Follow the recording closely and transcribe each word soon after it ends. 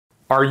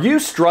Are you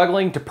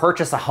struggling to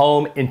purchase a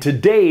home in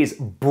today's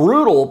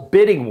brutal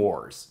bidding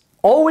wars?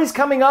 Always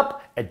coming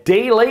up a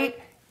day late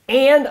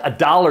and a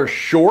dollar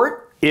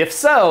short? If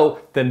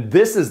so, then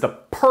this is the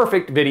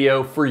perfect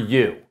video for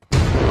you.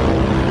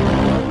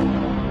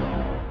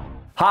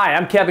 Hi,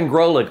 I'm Kevin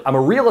Grolig. I'm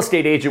a real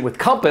estate agent with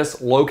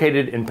Compass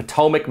located in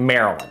Potomac,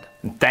 Maryland.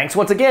 And thanks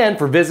once again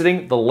for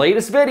visiting the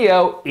latest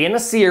video in a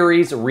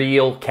series,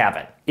 Real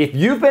Kevin. If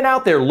you've been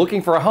out there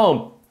looking for a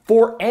home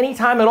for any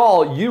time at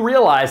all, you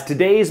realize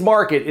today's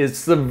market is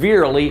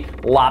severely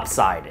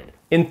lopsided.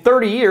 In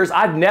 30 years,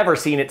 I've never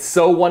seen it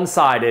so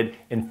one-sided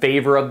in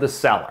favor of the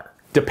seller.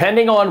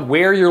 Depending on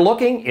where you're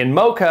looking in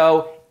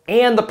MoCo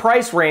and the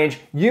price range,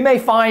 you may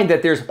find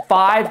that there's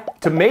 5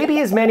 to maybe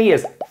as many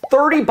as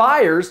 30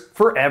 buyers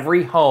for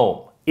every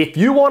home. If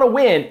you want to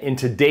win in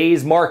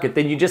today's market,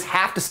 then you just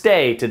have to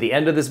stay to the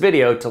end of this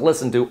video to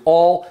listen to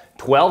all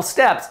 12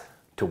 steps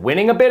to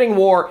winning a bidding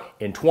war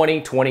in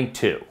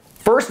 2022.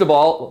 First of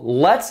all,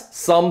 let's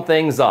sum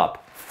things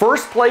up.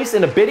 First place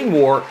in a bidding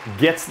war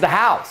gets the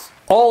house.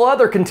 All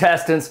other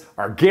contestants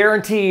are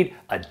guaranteed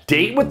a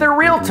date with their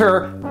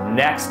realtor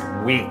next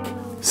week.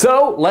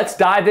 So let's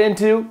dive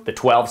into the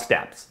 12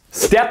 steps.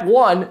 Step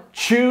 1,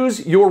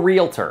 choose your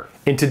realtor.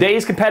 In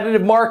today's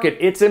competitive market,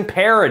 it's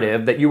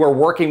imperative that you are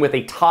working with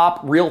a top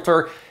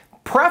realtor,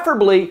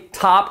 preferably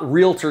top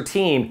realtor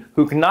team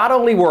who can not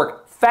only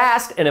work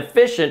fast and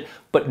efficient,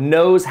 but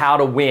knows how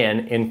to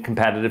win in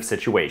competitive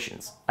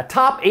situations. A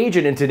top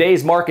agent in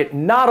today's market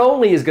not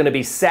only is going to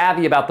be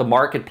savvy about the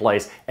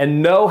marketplace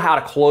and know how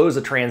to close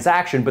a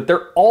transaction, but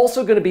they're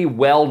also going to be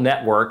well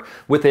networked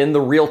within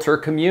the realtor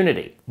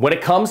community. When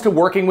it comes to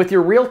working with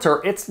your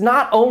realtor, it's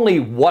not only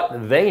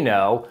what they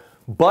know,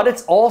 but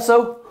it's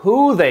also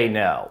who they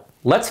know.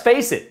 Let's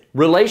face it,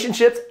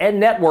 relationships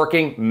and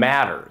networking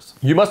matters.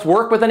 You must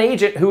work with an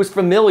agent who is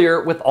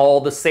familiar with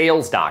all the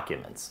sales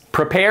documents,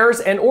 prepares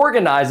and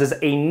organizes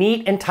a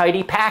neat and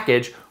tidy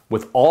package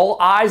with all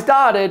I's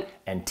dotted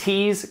and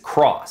T's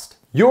crossed.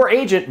 Your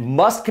agent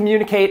must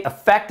communicate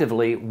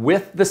effectively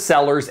with the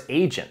seller's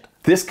agent.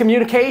 This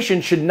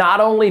communication should not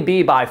only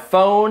be by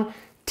phone,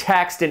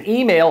 text, and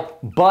email,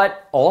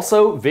 but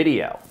also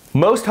video.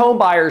 Most home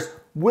buyers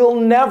will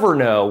never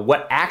know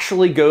what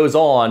actually goes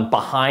on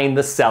behind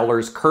the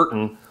seller's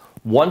curtain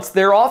once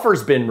their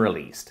offer's been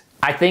released.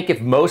 I think if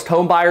most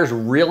home buyers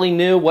really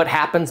knew what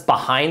happens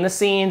behind the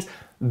scenes,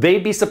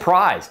 they'd be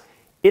surprised.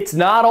 It's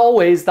not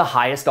always the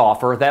highest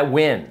offer that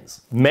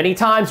wins. Many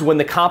times when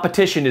the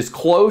competition is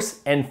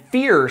close and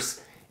fierce,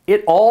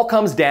 it all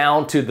comes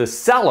down to the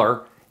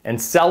seller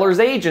and seller's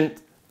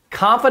agent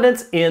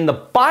confidence in the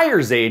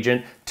buyer's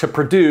agent to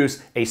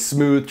produce a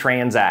smooth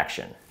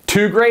transaction.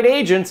 Two great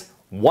agents,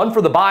 one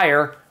for the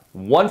buyer,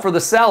 one for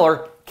the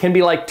seller, can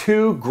be like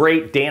two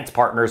great dance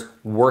partners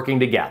working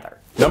together.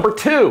 Number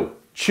 2,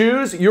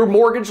 choose your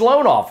mortgage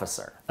loan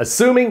officer.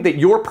 Assuming that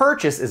your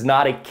purchase is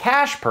not a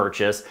cash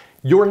purchase,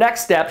 your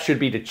next step should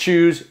be to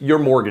choose your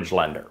mortgage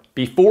lender.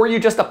 Before you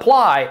just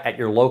apply at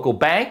your local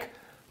bank,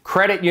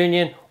 credit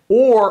union,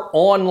 or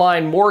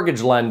online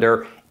mortgage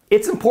lender,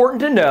 it's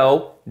important to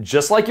know,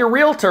 just like your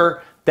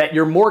realtor, that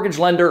your mortgage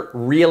lender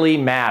really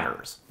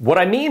matters. What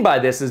I mean by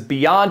this is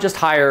beyond just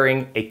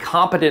hiring a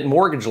competent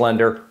mortgage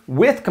lender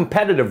with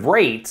competitive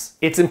rates,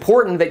 it's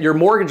important that your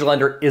mortgage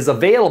lender is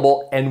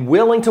available and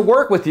willing to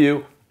work with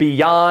you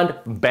beyond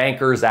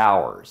banker's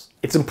hours.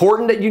 It's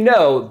important that you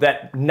know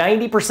that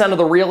 90% of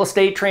the real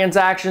estate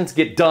transactions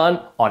get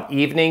done on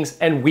evenings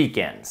and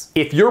weekends.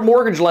 If your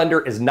mortgage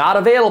lender is not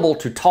available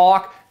to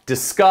talk,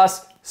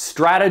 discuss,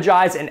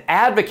 strategize, and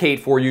advocate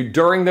for you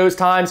during those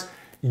times,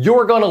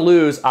 you're going to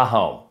lose a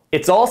home.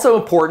 It's also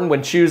important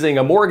when choosing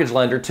a mortgage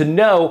lender to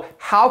know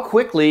how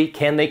quickly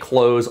can they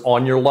close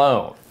on your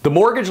loan. The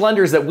mortgage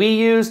lenders that we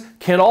use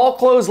can all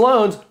close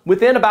loans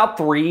within about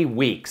 3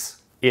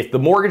 weeks. If the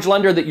mortgage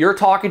lender that you're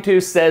talking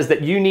to says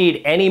that you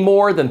need any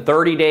more than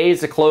 30 days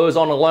to close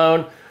on a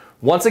loan,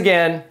 once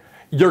again,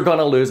 you're going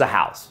to lose a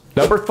house.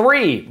 Number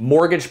 3,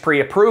 mortgage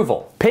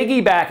pre-approval.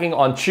 Piggybacking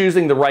on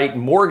choosing the right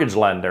mortgage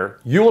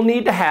lender, you will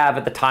need to have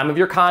at the time of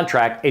your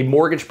contract a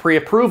mortgage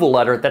pre-approval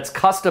letter that's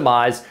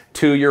customized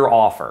to your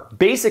offer.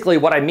 Basically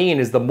what I mean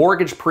is the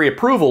mortgage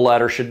pre-approval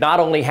letter should not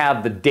only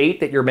have the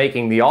date that you're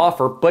making the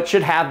offer, but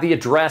should have the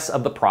address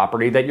of the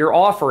property that you're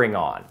offering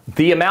on.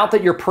 The amount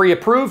that you're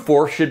pre-approved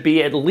for should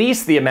be at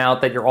least the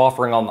amount that you're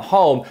offering on the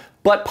home,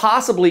 but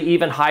possibly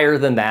even higher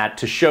than that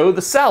to show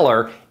the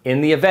seller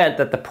in the event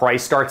that the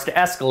price starts to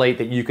escalate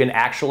that you can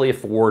actually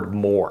afford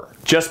more.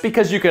 Just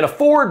because you can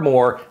afford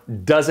more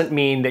doesn't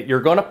mean that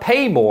you're going to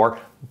pay more,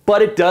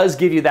 but it does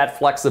give you that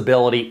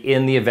flexibility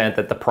in the event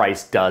that the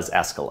price does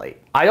escalate.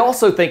 I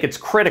also think it's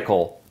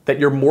critical that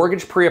your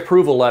mortgage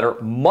pre-approval letter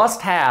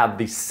must have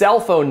the cell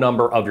phone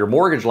number of your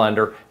mortgage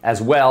lender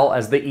as well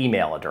as the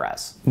email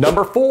address.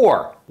 Number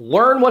 4,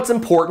 learn what's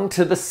important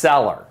to the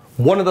seller.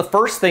 One of the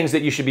first things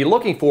that you should be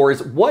looking for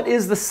is what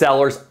is the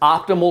seller's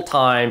optimal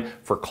time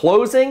for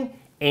closing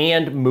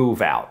and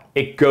move out.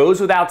 It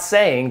goes without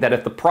saying that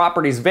if the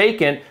property's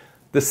vacant,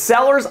 the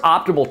seller's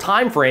optimal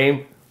time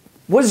frame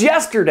was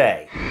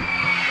yesterday.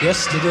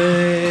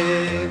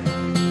 yesterday.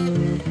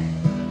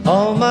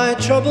 All my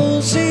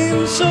troubles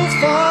seem so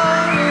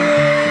far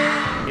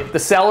away. If the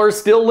sellers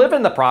still live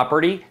in the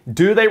property,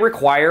 do they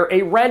require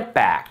a rent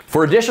back?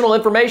 For additional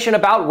information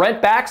about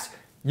rent backs,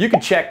 you can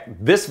check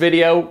this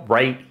video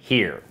right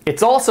here.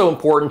 It's also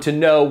important to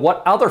know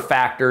what other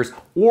factors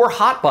or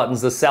hot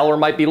buttons the seller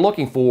might be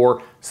looking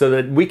for so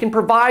that we can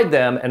provide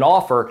them an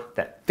offer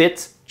that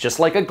fits just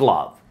like a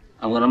glove.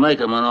 I'm going to make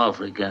him an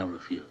offer he can't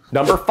refuse.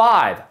 Number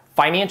 5,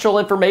 financial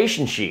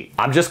information sheet.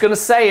 I'm just going to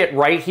say it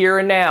right here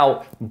and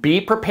now. Be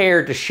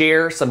prepared to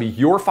share some of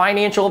your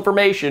financial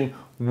information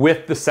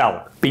with the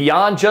seller.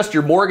 Beyond just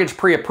your mortgage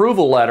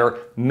pre-approval letter,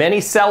 many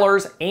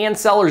sellers and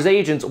sellers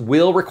agents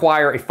will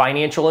require a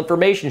financial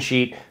information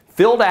sheet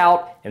filled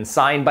out and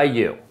signed by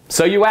you.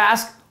 So you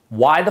ask,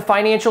 why the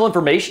financial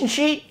information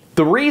sheet?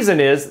 The reason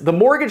is the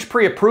mortgage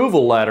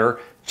pre-approval letter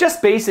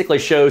just basically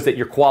shows that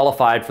you're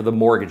qualified for the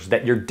mortgage,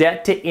 that your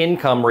debt to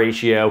income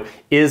ratio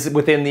is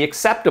within the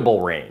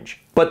acceptable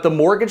range. But the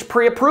mortgage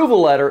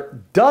pre-approval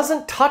letter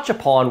doesn't touch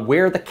upon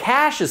where the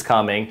cash is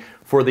coming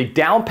for the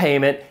down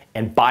payment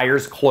and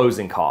buyer's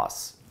closing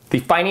costs. The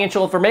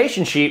financial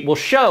information sheet will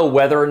show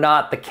whether or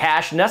not the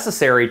cash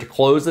necessary to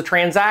close the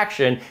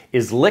transaction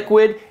is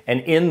liquid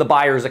and in the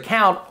buyer's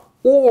account,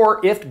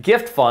 or if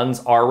gift funds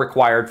are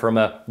required from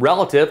a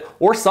relative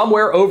or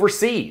somewhere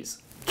overseas.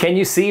 Can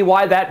you see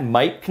why that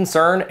might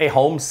concern a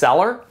home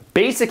seller?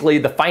 Basically,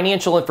 the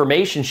financial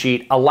information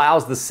sheet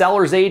allows the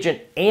seller's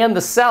agent and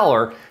the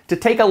seller to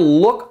take a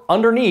look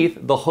underneath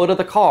the hood of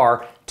the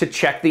car to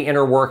check the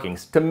inner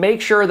workings, to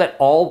make sure that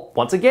all,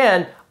 once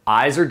again,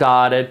 I's are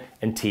dotted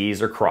and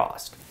T's are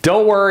crossed.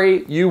 Don't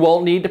worry, you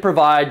won't need to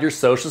provide your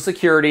social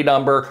security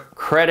number,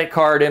 credit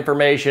card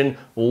information,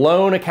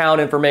 loan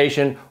account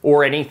information,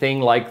 or anything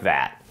like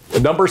that.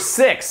 Number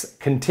 6,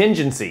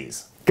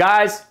 contingencies.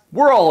 Guys,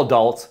 we're all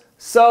adults,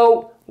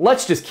 so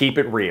let's just keep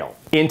it real.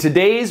 In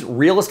today's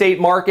real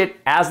estate market,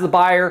 as the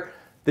buyer,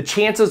 the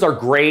chances are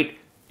great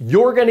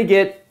you're gonna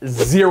get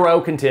 0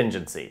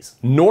 contingencies.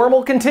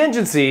 Normal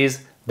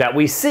contingencies that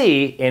we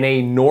see in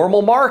a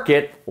normal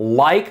market,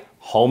 like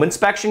home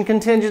inspection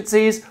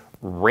contingencies,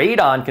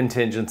 radon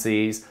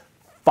contingencies,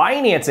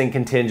 financing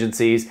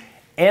contingencies,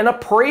 and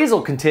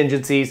appraisal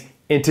contingencies,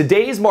 in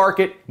today's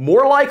market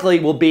more likely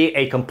will be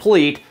a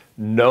complete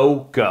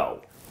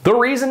no-go. The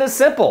reason is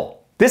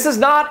simple. This is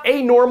not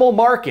a normal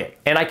market,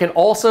 and I can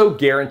also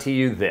guarantee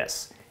you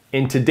this.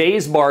 In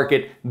today's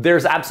market,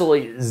 there's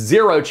absolutely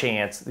 0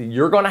 chance that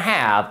you're going to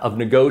have of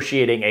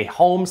negotiating a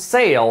home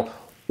sale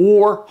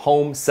or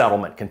home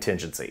settlement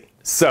contingency.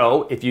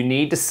 So if you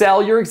need to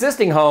sell your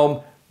existing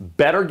home,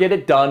 better get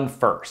it done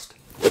first.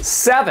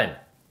 7,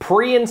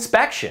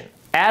 pre-inspection.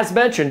 As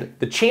mentioned,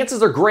 the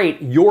chances are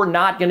great you're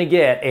not going to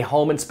get a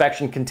home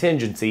inspection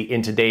contingency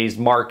in today's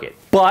market.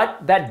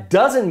 But that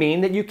doesn't mean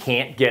that you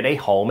can't get a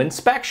home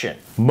inspection.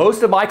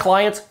 Most of my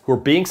clients who are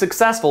being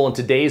successful in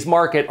today's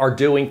market are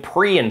doing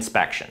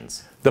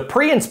pre-inspections. The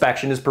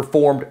pre-inspection is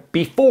performed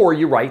before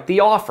you write the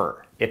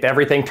offer. If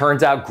everything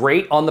turns out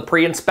great on the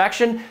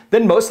pre-inspection,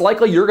 then most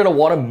likely you're going to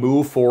want to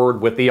move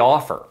forward with the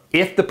offer.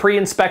 If the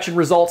pre-inspection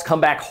results come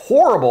back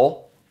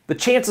horrible, the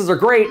chances are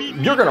great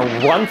you're going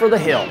to run for the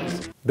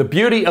hills. The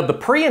beauty of the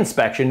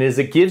pre-inspection is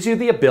it gives you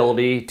the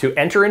ability to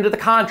enter into the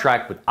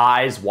contract with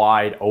eyes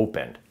wide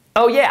open.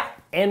 Oh yeah,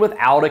 and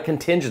without a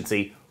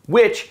contingency,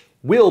 which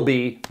will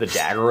be the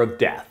dagger of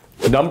death.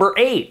 Number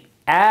 8,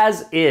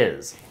 as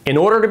is. In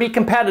order to be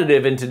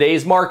competitive in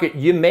today's market,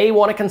 you may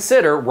want to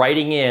consider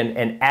writing in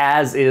an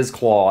as-is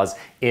clause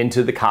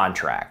into the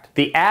contract.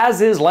 The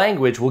as-is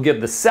language will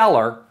give the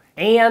seller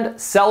and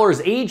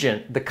seller's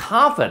agent the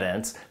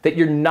confidence that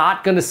you're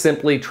not going to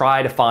simply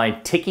try to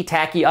find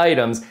ticky-tacky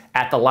items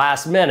at the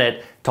last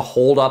minute to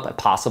hold up a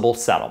possible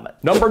settlement.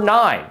 Number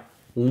 9,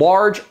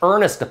 large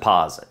earnest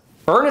deposit.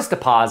 Earnest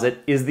deposit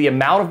is the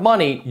amount of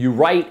money you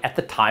write at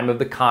the time of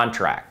the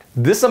contract.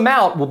 This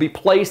amount will be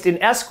placed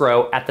in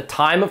escrow at the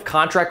time of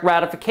contract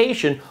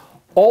ratification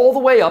all the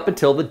way up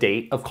until the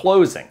date of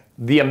closing.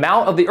 The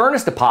amount of the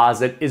earnest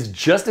deposit is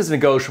just as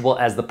negotiable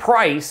as the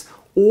price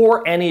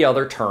or any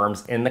other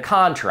terms in the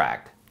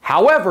contract.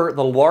 However,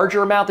 the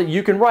larger amount that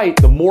you can write,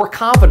 the more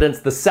confidence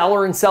the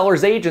seller and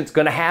seller's agent's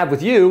gonna have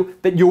with you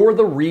that you're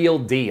the real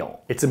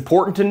deal. It's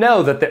important to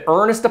know that the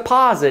earnest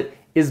deposit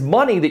is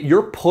money that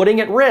you're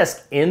putting at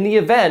risk in the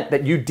event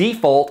that you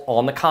default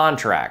on the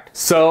contract.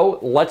 So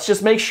let's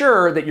just make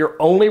sure that you're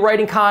only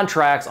writing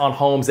contracts on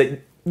homes that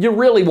you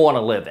really want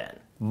to live in.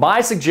 My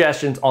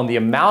suggestions on the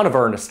amount of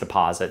earnest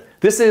deposit,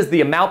 this is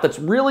the amount that's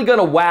really going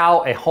to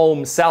wow a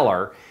home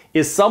seller,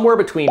 is somewhere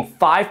between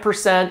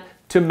 5%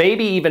 to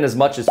maybe even as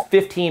much as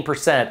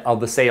 15% of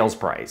the sales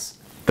price.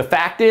 The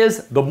fact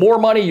is, the more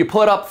money you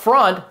put up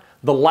front,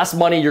 the less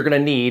money you're going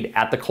to need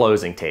at the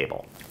closing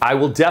table. I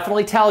will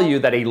definitely tell you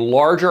that a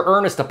larger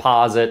earnest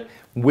deposit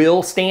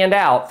will stand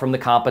out from the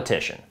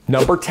competition.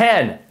 Number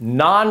 10,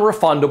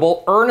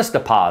 non-refundable earnest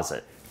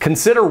deposit.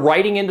 Consider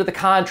writing into the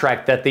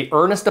contract that the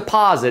earnest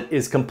deposit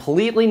is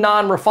completely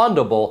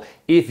non-refundable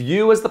if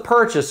you as the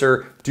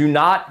purchaser do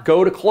not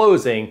go to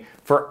closing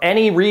for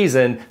any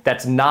reason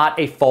that's not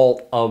a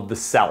fault of the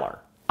seller.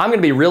 I'm going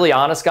to be really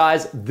honest,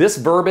 guys, this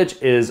verbiage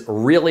is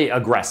really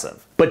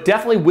aggressive, but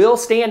definitely will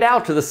stand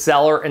out to the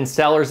seller and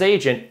seller's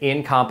agent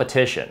in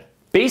competition.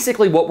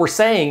 Basically, what we're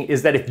saying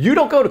is that if you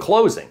don't go to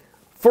closing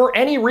for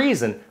any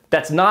reason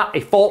that's not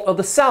a fault of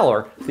the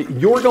seller, that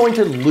you're going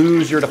to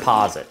lose your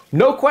deposit.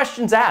 No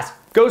questions asked,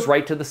 goes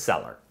right to the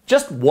seller.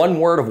 Just one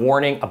word of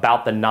warning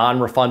about the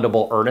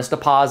non-refundable earnest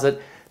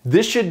deposit.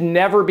 This should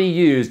never be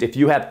used if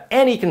you have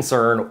any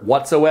concern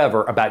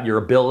whatsoever about your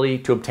ability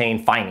to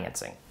obtain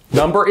financing.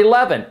 Number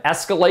 11,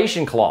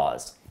 escalation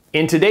clause.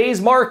 In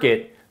today's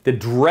market, the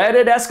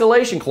dreaded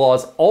escalation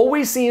clause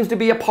always seems to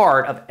be a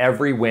part of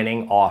every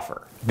winning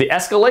offer. The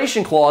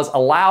escalation clause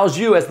allows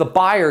you as the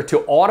buyer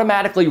to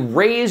automatically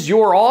raise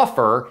your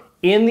offer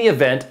in the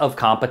event of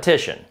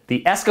competition.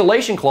 The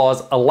escalation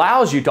clause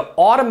allows you to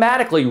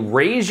automatically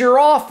raise your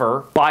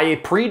offer by a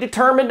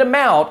predetermined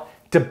amount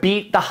to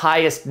beat the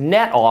highest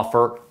net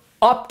offer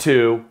up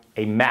to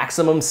a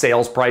maximum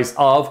sales price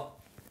of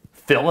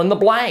fill in the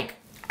blank.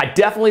 I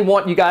definitely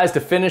want you guys to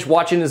finish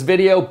watching this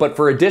video, but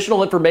for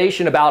additional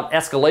information about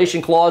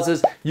escalation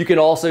clauses, you can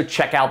also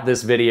check out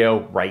this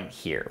video right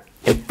here.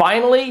 And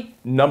finally,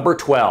 number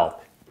 12,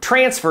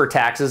 transfer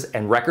taxes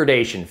and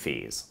recordation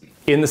fees.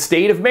 In the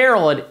state of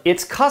Maryland,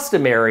 it's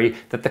customary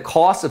that the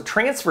cost of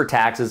transfer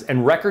taxes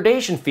and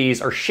recordation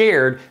fees are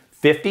shared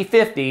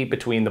 50-50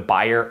 between the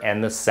buyer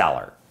and the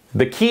seller.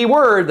 The key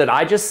word that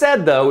I just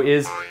said, though,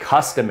 is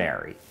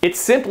customary. It's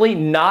simply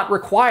not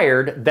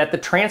required that the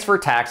transfer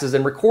taxes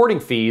and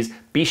recording fees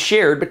be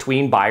shared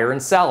between buyer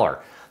and seller.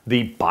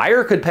 The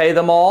buyer could pay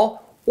them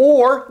all,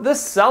 or the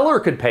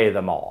seller could pay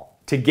them all.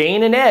 To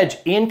gain an edge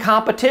in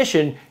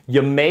competition,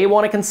 you may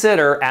want to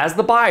consider, as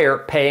the buyer,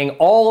 paying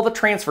all the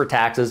transfer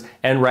taxes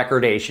and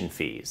recordation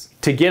fees.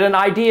 To get an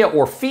idea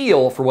or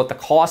feel for what the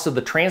cost of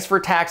the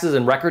transfer taxes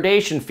and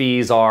recordation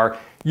fees are,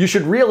 you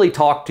should really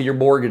talk to your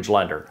mortgage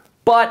lender.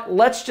 But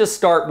let's just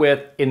start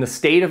with, in the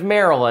state of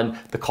Maryland,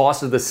 the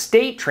cost of the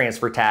state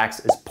transfer tax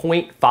is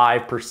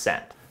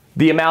 0.5%.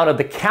 The amount of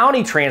the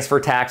county transfer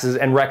taxes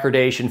and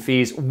recordation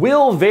fees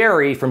will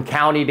vary from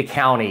county to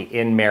county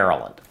in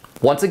Maryland.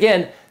 Once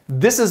again,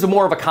 this is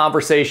more of a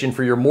conversation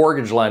for your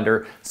mortgage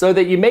lender so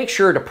that you make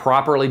sure to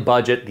properly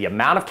budget the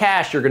amount of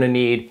cash you're going to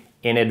need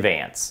in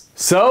advance.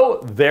 So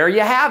there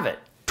you have it.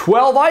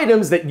 12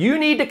 items that you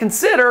need to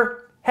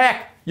consider.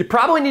 Heck, you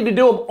probably need to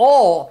do them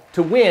all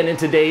to win in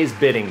today's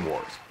bidding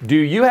wars. Do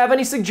you have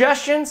any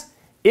suggestions?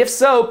 If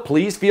so,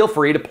 please feel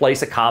free to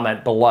place a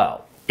comment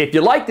below. If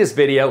you like this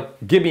video,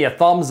 give me a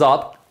thumbs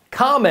up,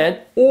 comment,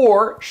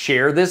 or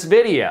share this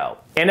video.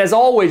 And as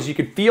always, you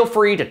can feel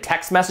free to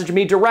text message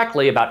me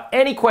directly about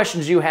any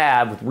questions you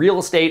have with real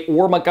estate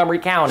or Montgomery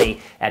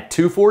County at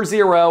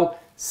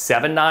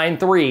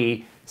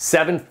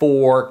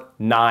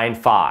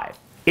 240-793-7495.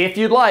 If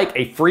you'd like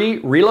a free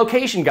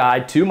relocation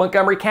guide to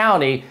Montgomery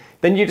County,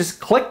 then you just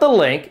click the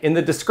link in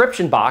the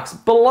description box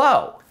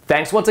below.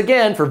 Thanks once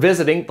again for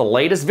visiting the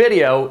latest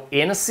video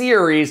in a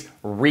series,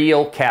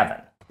 Real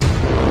Kevin.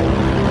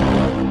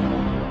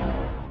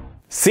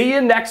 See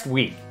you next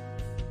week.